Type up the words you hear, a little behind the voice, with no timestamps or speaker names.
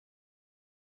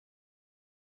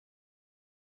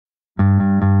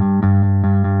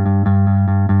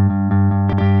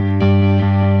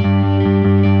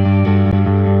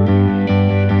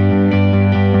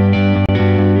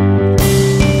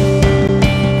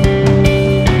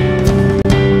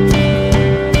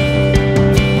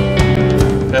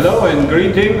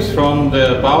greetings from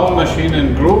the BAUER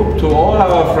Maschinen group to all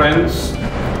our friends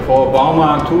for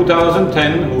bauma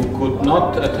 2010 who could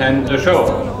not attend the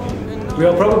show. We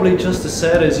are probably just as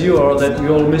sad as you are that we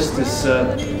all missed this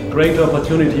great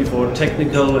opportunity for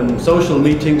technical and social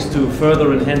meetings to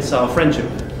further enhance our friendship.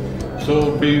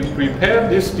 So we prepared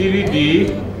this DVD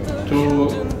to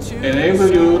enable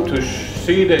you to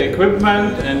see the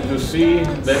equipment and to see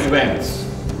the events.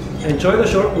 Enjoy the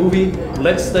short movie,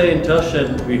 let's stay in touch,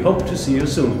 and we hope to see you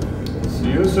soon. See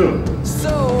you soon.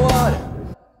 So what?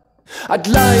 I'd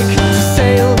like to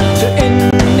sail to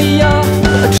India.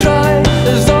 A try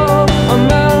is all I'm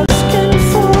asking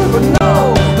for, but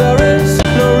no, there is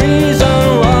no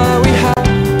reason why we have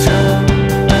to.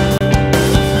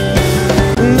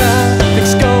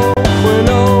 Ethics going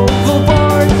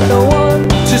overboard. Don't want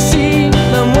to see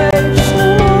them waste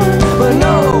no more, but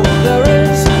no, there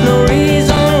is no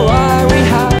reason why we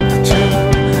have to.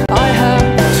 I have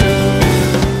to.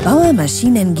 BAUER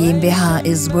Maschinen GmbH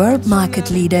is world market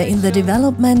leader in the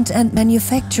development and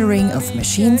manufacturing of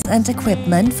machines and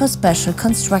equipment for special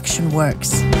construction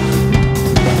works.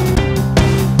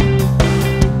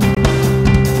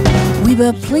 We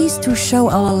were pleased to show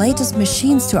our latest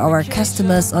machines to our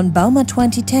customers on bauma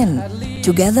 2010,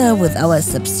 together with our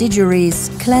subsidiaries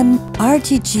Clem,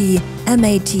 RTG,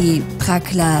 MAT,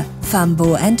 Prakla,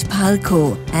 Fambo and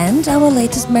Palco, and our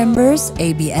latest members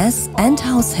ABS and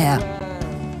Hausherr.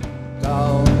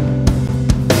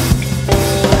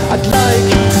 I'd like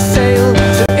to sail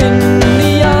to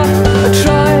India. A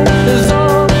try is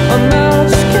all I'm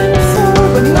asking for,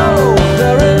 but no,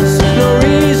 there is no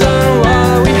reason why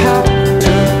we have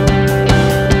to.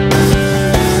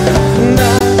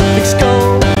 Ethics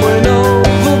going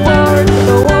overboard.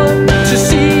 Don't want to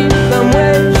see them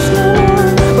waste no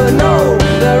more, but no,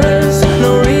 there is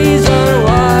no reason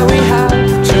why we have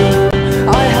to.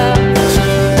 I have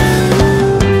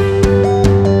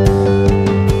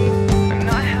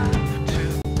to.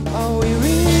 Are we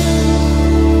real?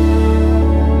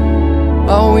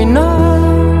 Are we not?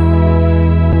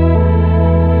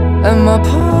 Am I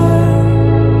part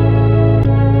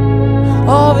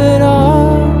of it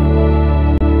all?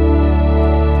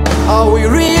 Are we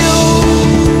real?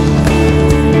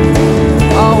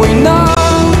 Are we not?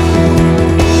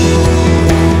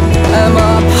 Am I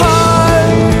part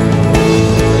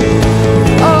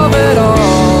of it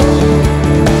all?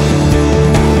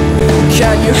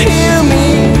 Can you hear me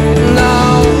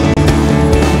now?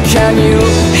 Can you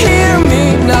hear me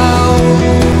now?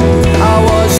 I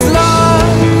was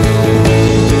lost,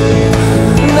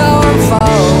 now I'm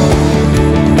found.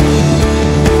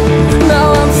 Now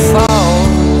I'm found.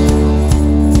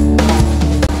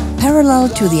 Parallel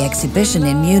to the exhibition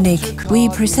in Munich, we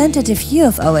presented a few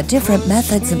of our different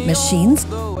methods and machines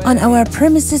on our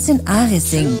premises in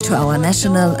Arising to our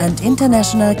national and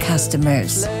international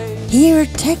customers. Here,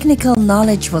 technical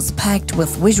knowledge was packed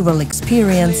with visual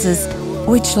experiences,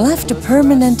 which left a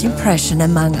permanent impression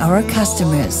among our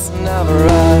customers. Never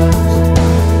asked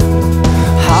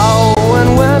how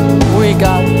and when we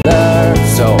got there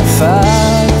so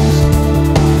fast.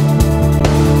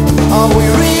 Are we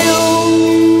real?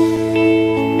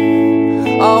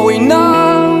 Are we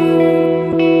not?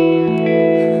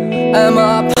 Am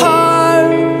I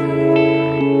part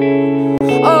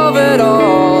of it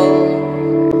all?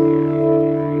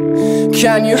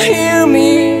 Can you hear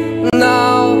me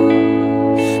now?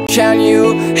 Can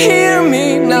you hear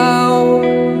me now?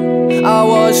 I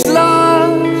was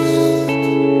lost,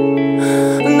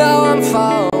 now I'm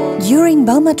found. During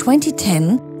bauma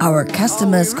 2010, our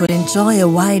customers could enjoy a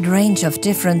wide range of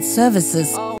different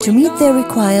services to meet their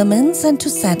requirements and to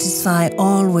satisfy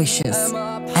all wishes.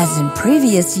 As in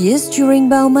previous years during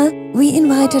bauma, we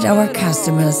invited our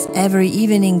customers every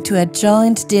evening to a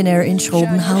joint dinner in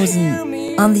Schrobenhausen.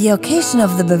 On the occasion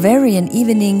of the Bavarian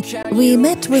evening, we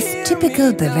met with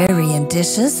typical Bavarian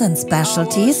dishes and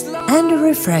specialties and a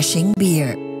refreshing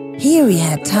beer. Here we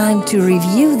had time to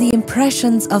review the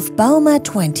impressions of bauma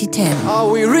 2010. Are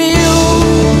we real?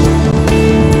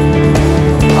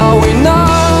 Are we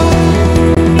not?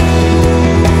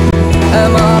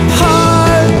 Am I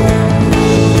part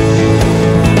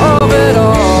of it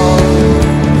all?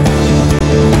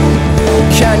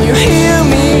 Can you hear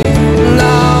me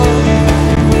now?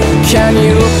 Can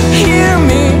you hear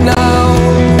me now?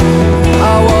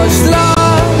 I was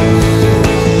lost,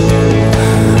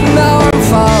 now I'm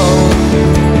found.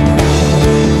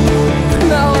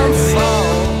 Now I'm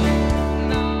found.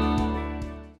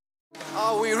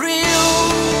 Are we real?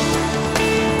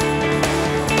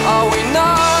 Are we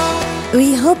not?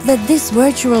 We hope that this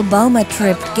virtual bauma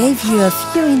trip gave you a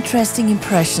few interesting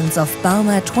impressions of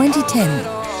bauma 2010.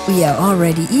 We are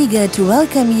already eager to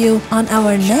welcome you on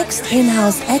our next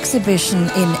in-house exhibition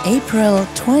in April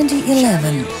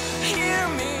 2011.